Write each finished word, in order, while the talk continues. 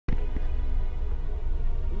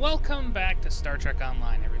Welcome back to Star Trek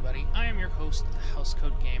Online, everybody. I am your host, the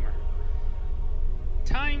Housecoat Gamer.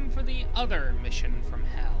 Time for the other mission from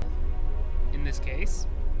hell. In this case,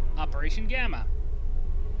 Operation Gamma.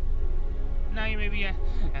 Now you may be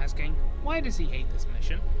asking, why does he hate this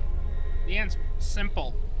mission? The answer is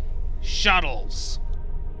simple. Shuttles.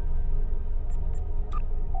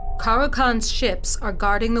 Karukan's ships are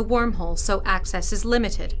guarding the wormhole, so access is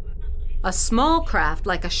limited. A small craft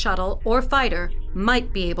like a shuttle or fighter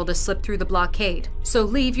might be able to slip through the blockade, so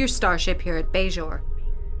leave your starship here at Bajor.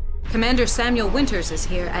 Commander Samuel Winters is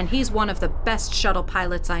here, and he's one of the best shuttle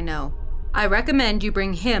pilots I know. I recommend you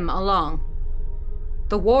bring him along.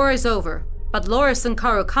 The war is over, but Loris and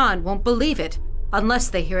Karukan won't believe it unless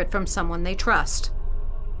they hear it from someone they trust.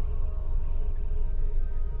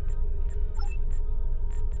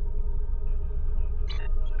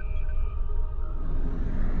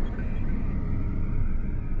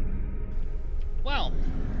 Well,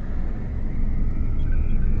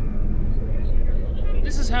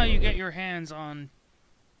 this is how you get your hands on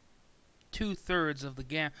 2/3 of the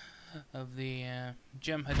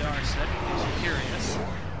Jem'Hadar set, in case you're curious.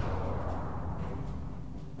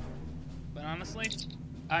 But honestly,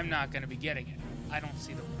 I'm not going to be getting it. I don't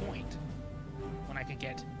see the point when I could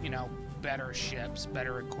get, you know, better ships,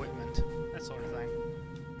 better equipment, that sort of thing.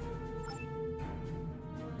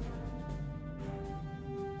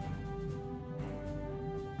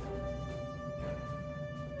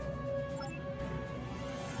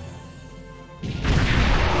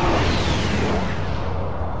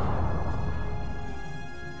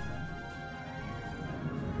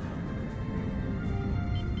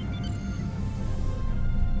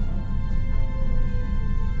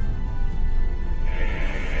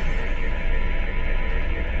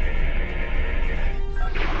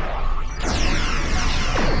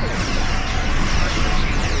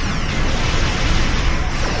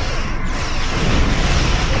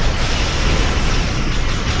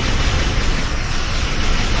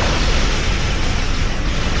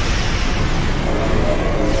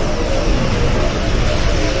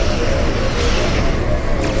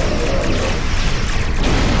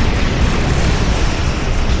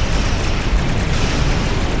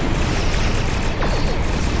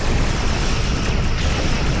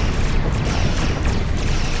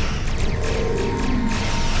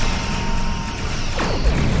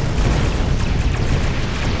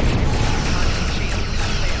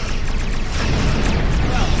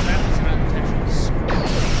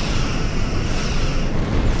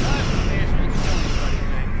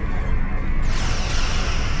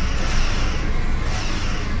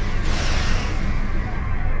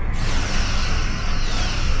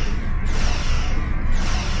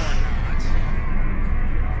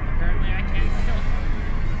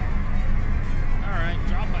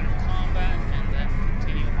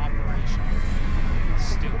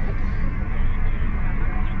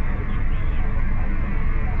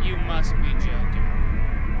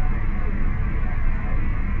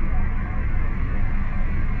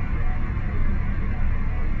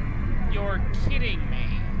 Kidding me.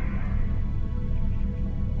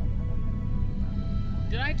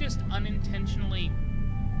 Did I just unintentionally...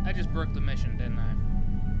 I just broke the mission, didn't I?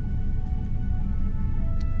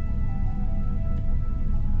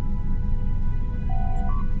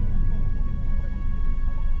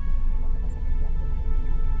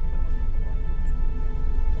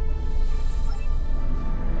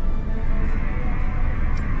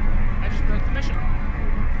 I just broke the mission.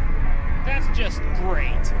 That's just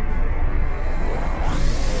great.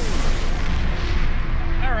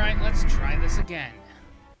 Alright, let's try this again.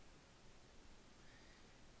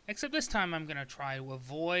 Except this time I'm gonna try to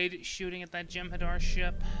avoid shooting at that Jem'Hadar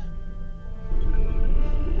ship.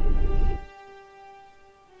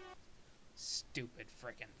 Stupid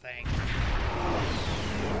frickin' thing.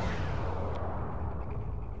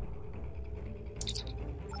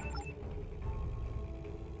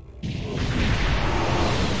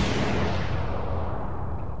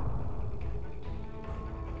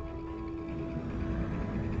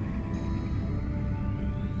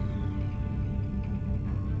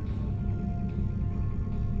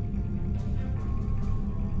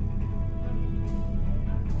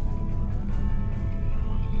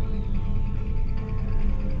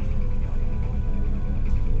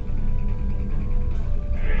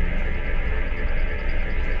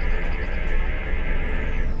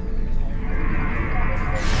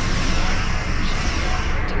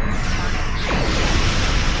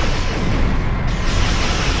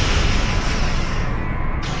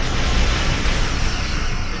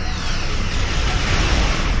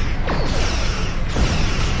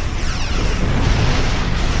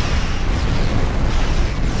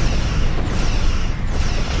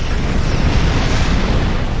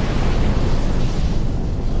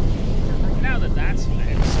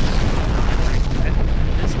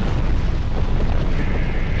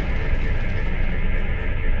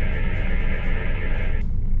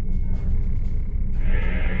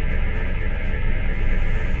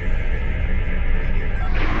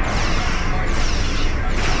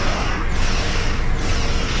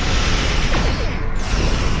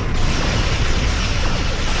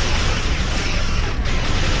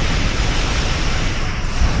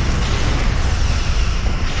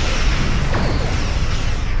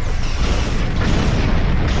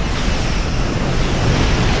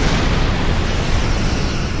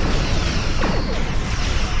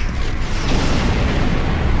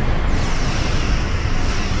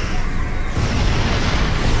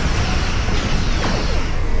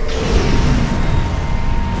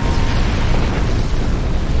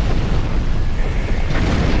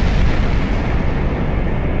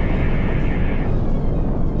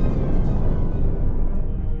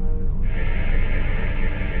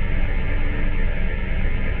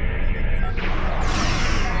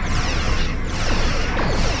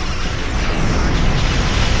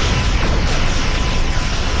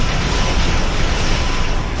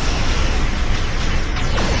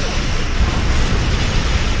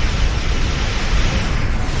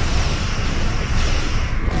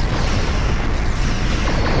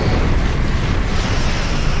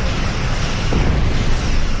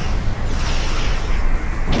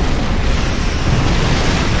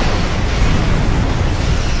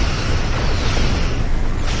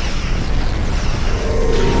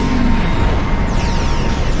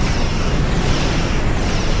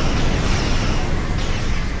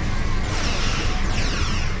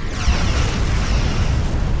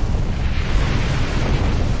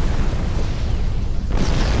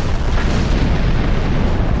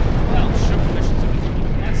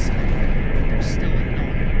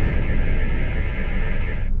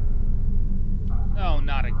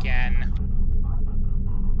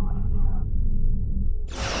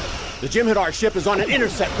 The Jim'Hadar ship is on an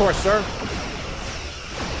intercept course, sir.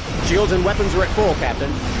 Shields and weapons are at full,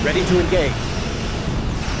 Captain. Ready to engage.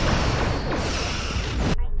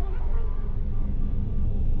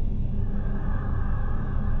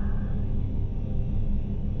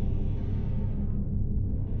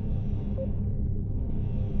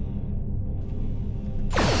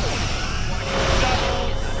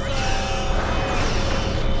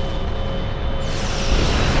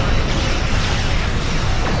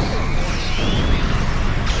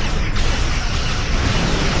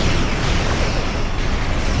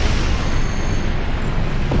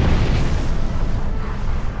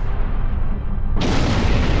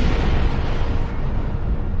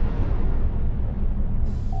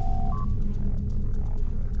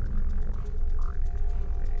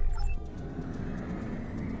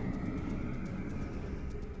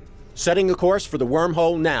 Setting a course for the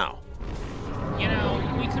wormhole now. You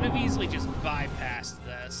know, we could have easily just bypassed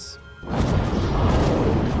this. You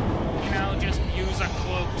know, just use a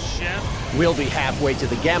cloaked ship. We'll be halfway to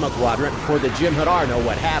the Gamma Quadrant before the Jim'Hadar know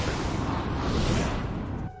what happened.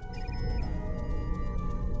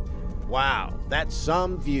 Wow, that's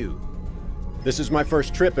some view. This is my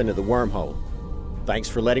first trip into the wormhole. Thanks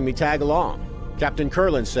for letting me tag along. Captain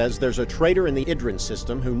Curlin says there's a traitor in the Idrin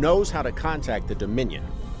system who knows how to contact the Dominion.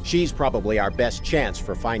 She's probably our best chance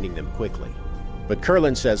for finding them quickly. But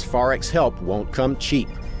Curlin says Farek's help won't come cheap.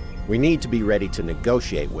 We need to be ready to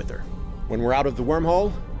negotiate with her. When we're out of the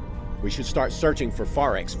wormhole, we should start searching for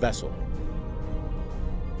Farek's vessel.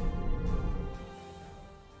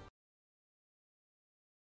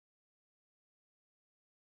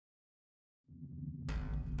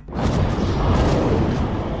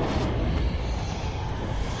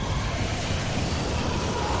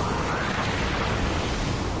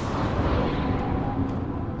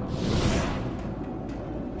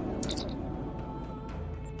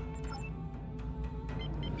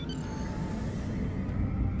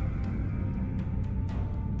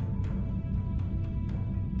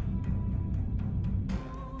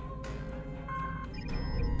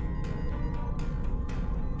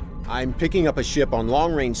 I'm picking up a ship on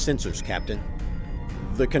long-range sensors, Captain.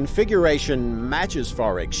 The configuration matches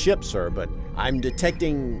Farek's ship, sir, but I'm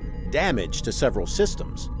detecting damage to several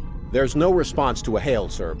systems. There's no response to a hail,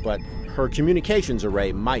 sir, but her communications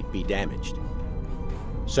array might be damaged.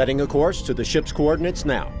 Setting a course to the ship's coordinates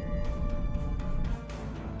now.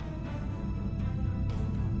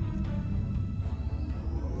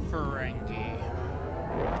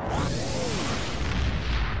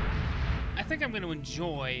 I think I'm going to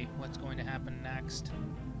enjoy what's going to happen next.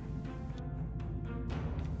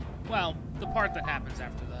 Well, the part that happens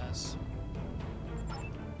after this.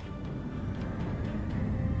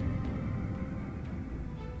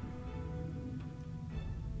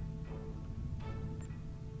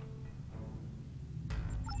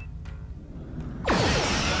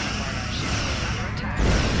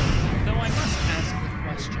 Though I must ask the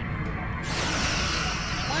question.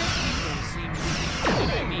 Why people seem to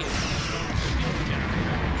think I need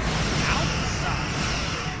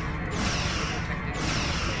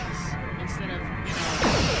instead of, you know,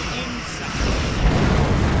 inside.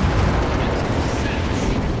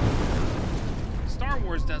 Star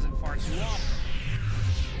Wars does it far too often.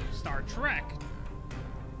 Star Trek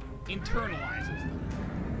internalizes them.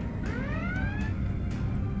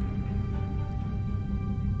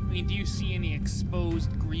 I mean, do you see any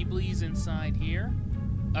exposed Greeblies inside here?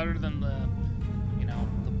 Other than the, you know,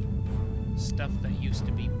 the stuff that used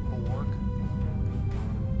to be Borg?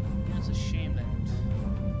 It's a shame that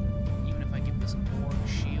even if I get this Borg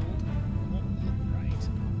shield, it won't look right.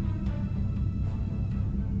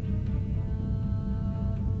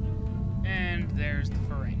 And there's the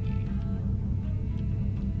Ferengi.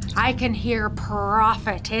 I can hear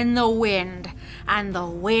profit in the wind, and the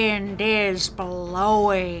wind is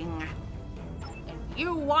blowing. If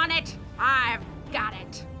you want it, I've got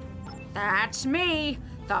it. That's me,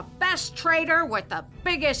 the best trader with the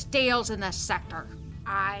biggest deals in the sector.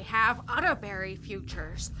 I have Utterberry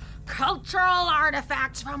futures, cultural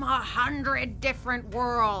artifacts from 100 different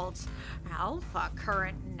worlds, alpha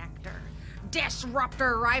current nectar,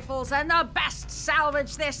 disruptor rifles, and the best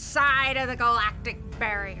salvage this side of the galactic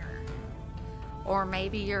barrier. Or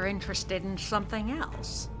maybe you're interested in something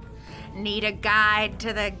else. Need a guide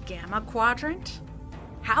to the Gamma Quadrant?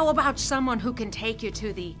 How about someone who can take you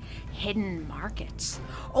to the hidden markets,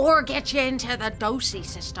 or get you into the Dosi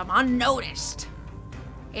system unnoticed?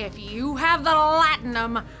 If you have the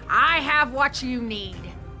Latinum, I have what you need.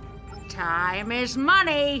 Time is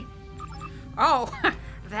money. Oh,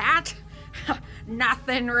 that?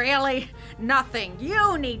 Nothing really. Nothing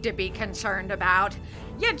you need to be concerned about.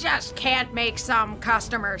 You just can't make some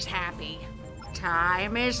customers happy.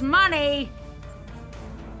 Time is money.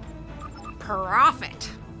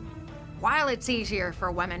 Profit. While it's easier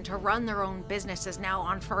for women to run their own businesses now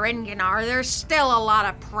on Ferenginar, there's still a lot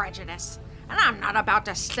of prejudice. And I'm not about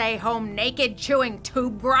to stay home naked chewing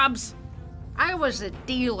tube grubs. I was a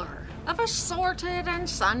dealer of assorted and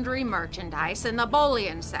sundry merchandise in the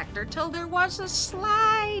bullion sector till there was a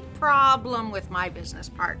slight problem with my business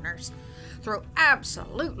partners. Through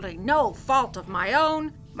absolutely no fault of my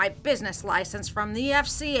own, my business license from the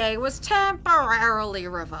FCA was temporarily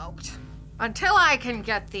revoked. Until I can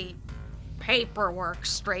get the paperwork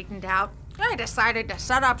straightened out, I decided to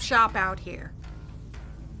set up shop out here.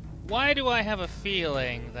 Why do I have a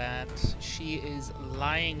feeling that she is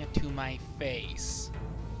lying to my face?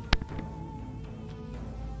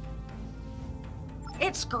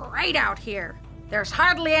 It's great out here. There's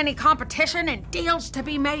hardly any competition and deals to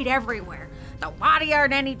be made everywhere. The Wadi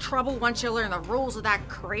aren't any trouble once you learn the rules of that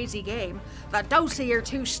crazy game. The Dosi are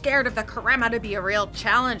too scared of the Karema to be a real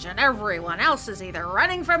challenge, and everyone else is either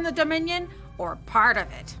running from the Dominion or part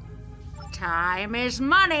of it. Time is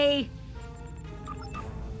money.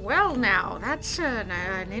 Well now, that's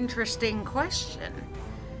an interesting question.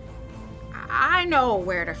 I know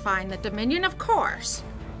where to find the Dominion, of course.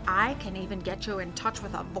 I can even get you in touch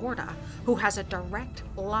with a Vorta who has a direct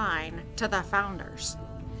line to the founders.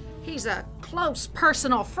 He's a close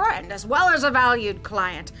personal friend as well as a valued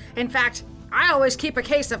client. In fact, I always keep a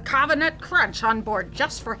case of Covenant Crunch on board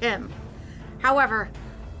just for him. However,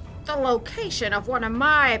 the location of one of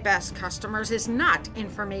my best customers is not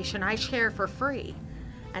information I share for free.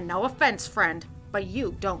 And no offense, friend, but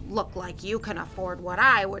you don't look like you can afford what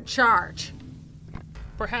I would charge.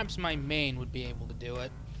 Perhaps my main would be able to do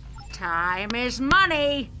it. Time is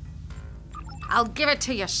money. I'll give it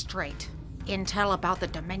to you straight. Intel about the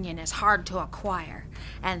Dominion is hard to acquire,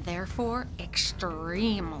 and therefore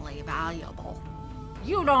extremely valuable.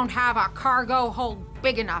 You don't have a cargo hold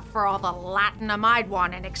big enough for all the latinum I'd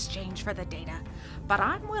want in exchange for the data, but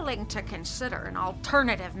I'm willing to consider an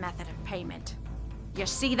alternative method of payment. You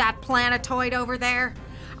see that planetoid over there?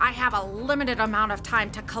 I have a limited amount of time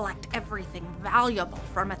to collect everything valuable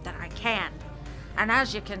from it that I can. And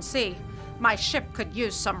as you can see, my ship could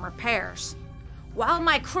use some repairs. While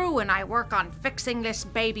my crew and I work on fixing this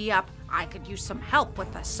baby up, I could use some help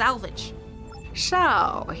with the salvage.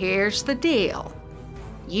 So, here's the deal.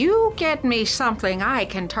 You get me something I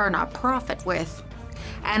can turn a profit with,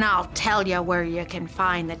 and I'll tell you where you can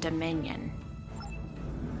find the Dominion.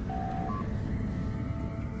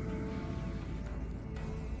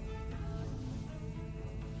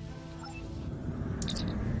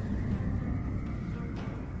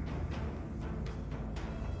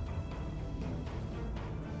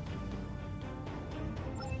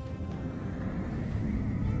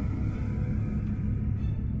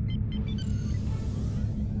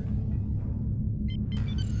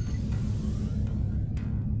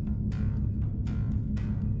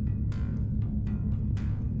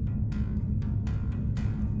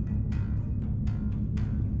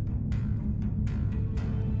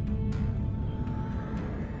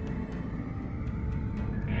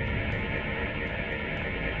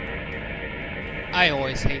 I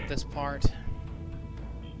always hate this part.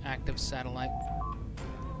 Active satellite.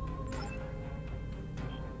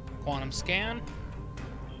 Quantum scan.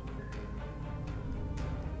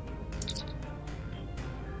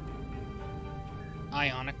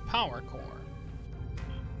 Ionic power core.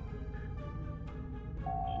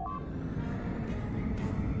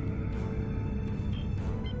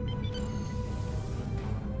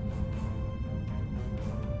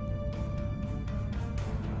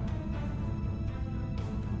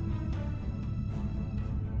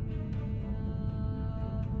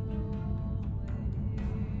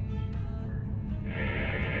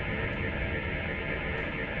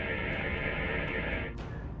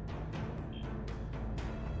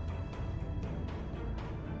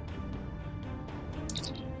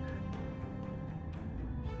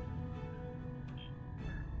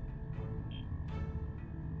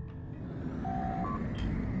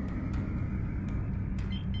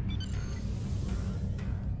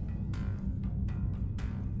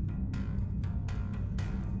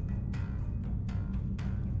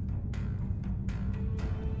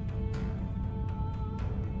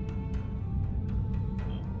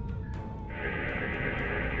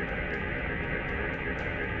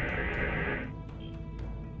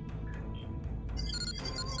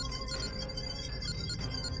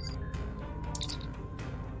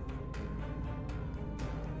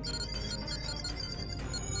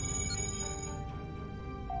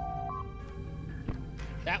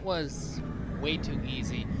 That was way too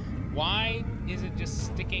easy. Why is it just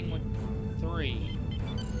sticking with 3?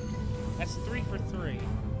 That's 3 for 3.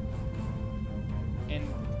 And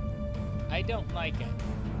I don't like it.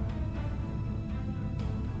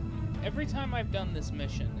 Every time I've done this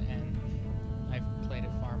mission, and I've played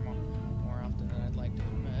it far more often than I'd like to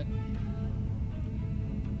admit,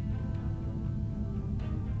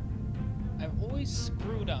 I've always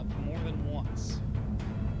screwed up more than once.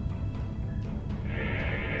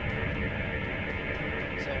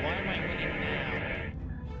 So why am I winning now?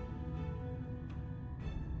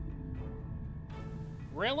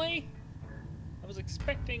 Really? I was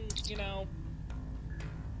expecting, you know,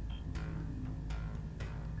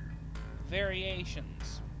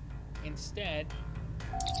 variations. Instead,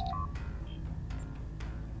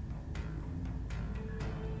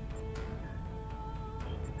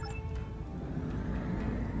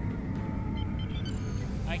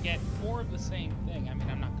 I get more of the same thing. I mean,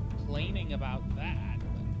 I'm not complaining about that, but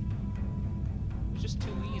it was just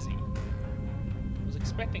too easy. I was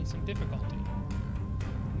expecting some difficulty.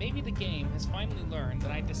 Maybe the game has finally learned that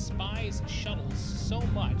I despise shuttles so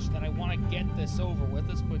much that I want to get this over with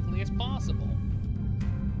as quickly as possible.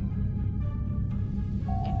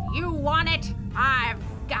 If you want it, I've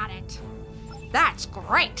got it. That's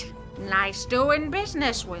great. Nice doing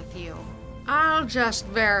business with you. I'll just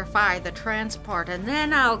verify the transport and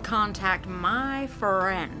then I'll contact my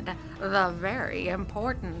friend, the very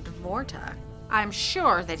important Vorta. I'm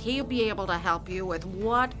sure that he'll be able to help you with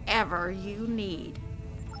whatever you need.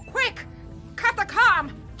 Quick! Cut the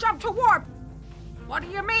comm! Jump to warp! What do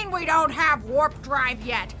you mean we don't have warp drive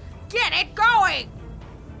yet? Get it going!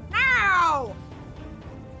 Now!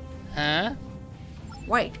 Huh?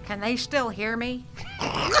 Wait, can they still hear me?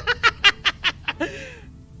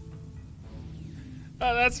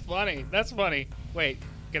 Oh, that's funny. That's funny. Wait,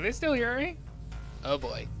 can they still hear me? Oh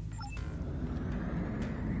boy.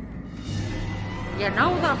 You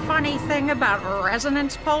know the funny thing about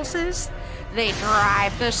resonance pulses? They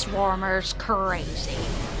drive the swarmers crazy.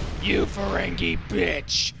 You Ferengi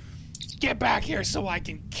bitch! Get back here so I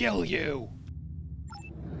can kill you!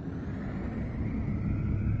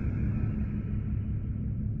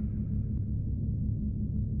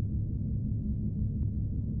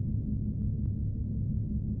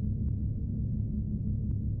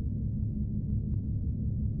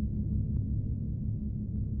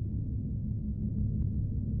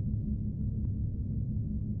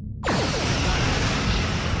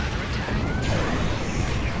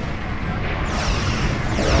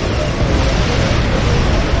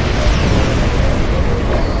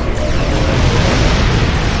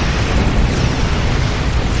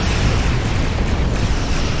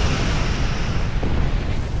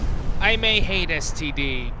 I may hate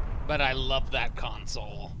STD, but I love that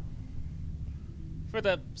console. For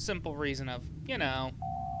the simple reason of, you know,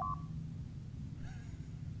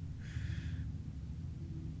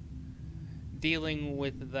 dealing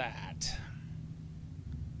with that.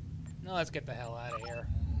 Now let's get the hell out of here.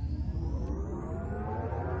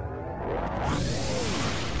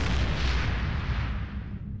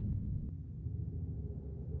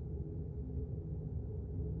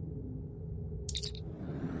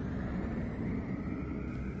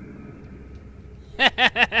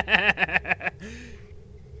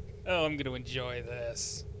 Oh, I'm gonna enjoy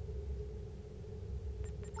this.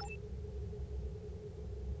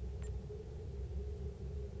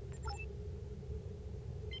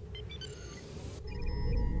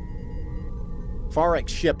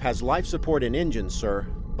 Farek's ship has life support and engines, sir,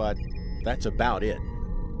 but that's about it.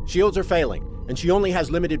 Shields are failing, and she only has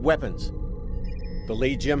limited weapons. The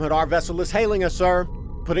lead Jem'Hadar vessel is hailing us, sir.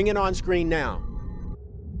 Putting it on screen now.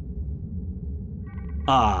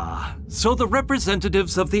 Ah, so the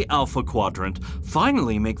representatives of the Alpha Quadrant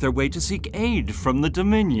finally make their way to seek aid from the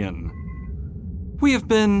Dominion. We have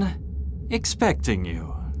been expecting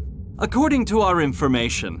you. According to our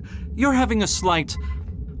information, you're having a slight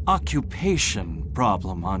occupation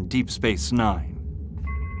problem on Deep Space Nine.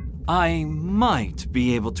 I might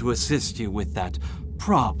be able to assist you with that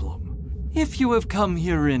problem if you have come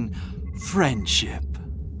here in friendship.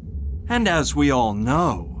 And as we all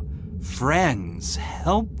know, friends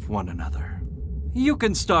help one another. You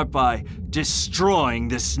can start by destroying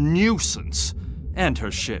this nuisance and her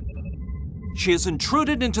ship. She has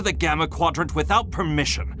intruded into the Gamma Quadrant without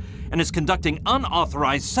permission and is conducting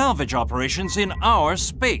unauthorized salvage operations in our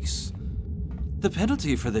space. The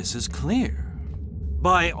penalty for this is clear.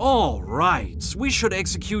 By all rights, we should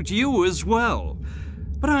execute you as well.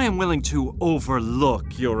 But I am willing to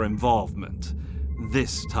overlook your involvement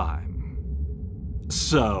this time.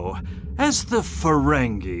 So, as the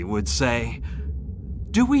Ferengi would say,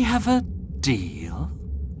 do we have a Deal?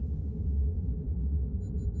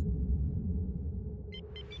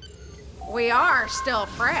 We are still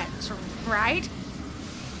friends, right?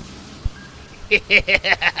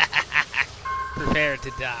 Prepare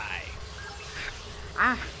to die.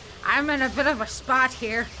 I'm in a bit of a spot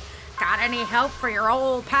here. Got any help for your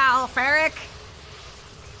old pal, Ferric?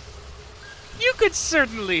 You could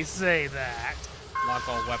certainly say that. Lock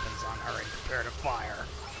all weapons on her and prepare to fire.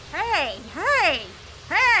 Hey!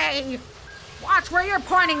 Watch where you're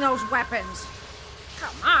pointing those weapons.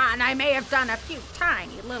 Come on, I may have done a few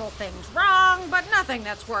tiny little things wrong, but nothing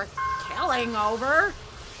that's worth killing over.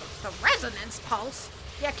 The resonance pulse?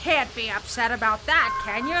 You can't be upset about that,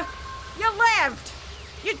 can you? You lived!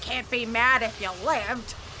 You can't be mad if you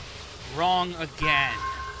lived. Wrong again.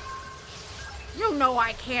 You know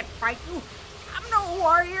I can't fight you. I'm no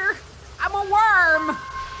warrior. I'm a worm.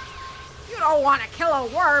 You don't want to kill a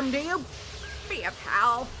worm, do you? Be a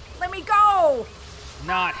pal. Let me go.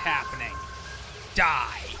 Not happening.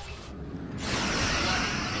 Die.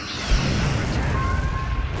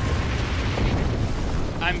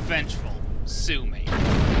 I'm vengeful. Sue me.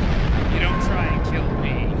 You don't try and kill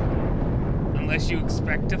me. Unless you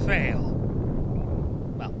expect to fail.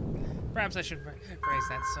 Well, perhaps I should phrase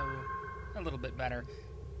that so a little bit better.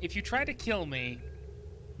 If you try to kill me,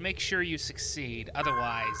 make sure you succeed.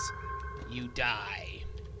 Otherwise, you die.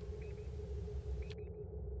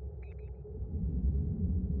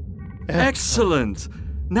 Excellent!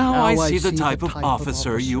 Now I see the type of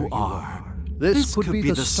officer you are. This could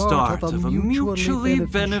be the start of a mutually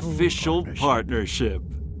beneficial partnership.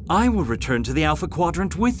 I will return to the Alpha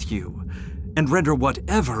Quadrant with you, and render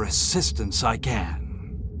whatever assistance I can.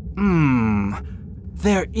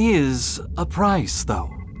 There is a price, though.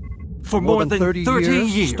 For more than 30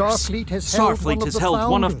 years, Starfleet has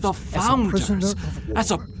held one of the founders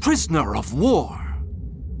as a prisoner of war.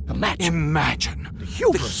 Imagine the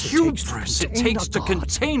hubris it takes to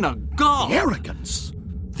contain a god. The arrogance.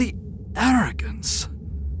 The arrogance.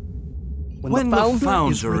 When the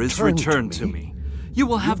founder is returned to me, you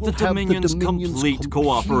will have the Dominion's complete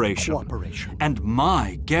cooperation, and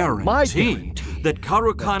my guarantee that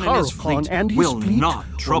Karukan and his fleet will not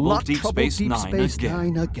trouble Deep Space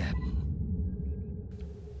Nine again.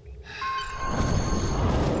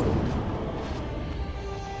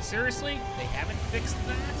 Seriously? They haven't fixed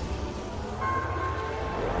that?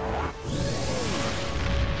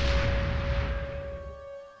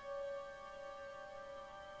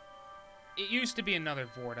 It used to be another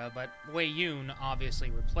Vorta, but Wei Yun obviously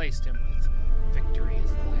replaced him with Victory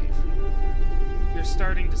is Life. You're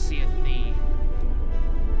starting to see a theme.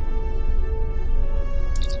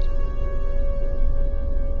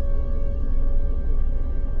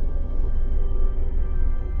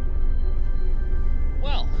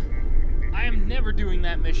 Well, I am never doing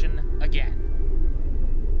that mission again.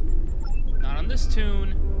 Not on this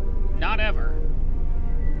tune, not ever.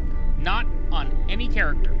 Not on any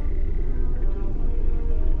character.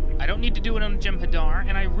 I don't need to do it on Jem'Hadar,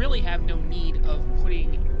 and I really have no need of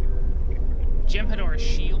putting Jem'Hadar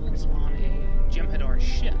shields on a Jem'Hadar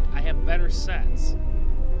ship. I have better sets.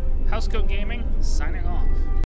 Housecoat Gaming, signing off.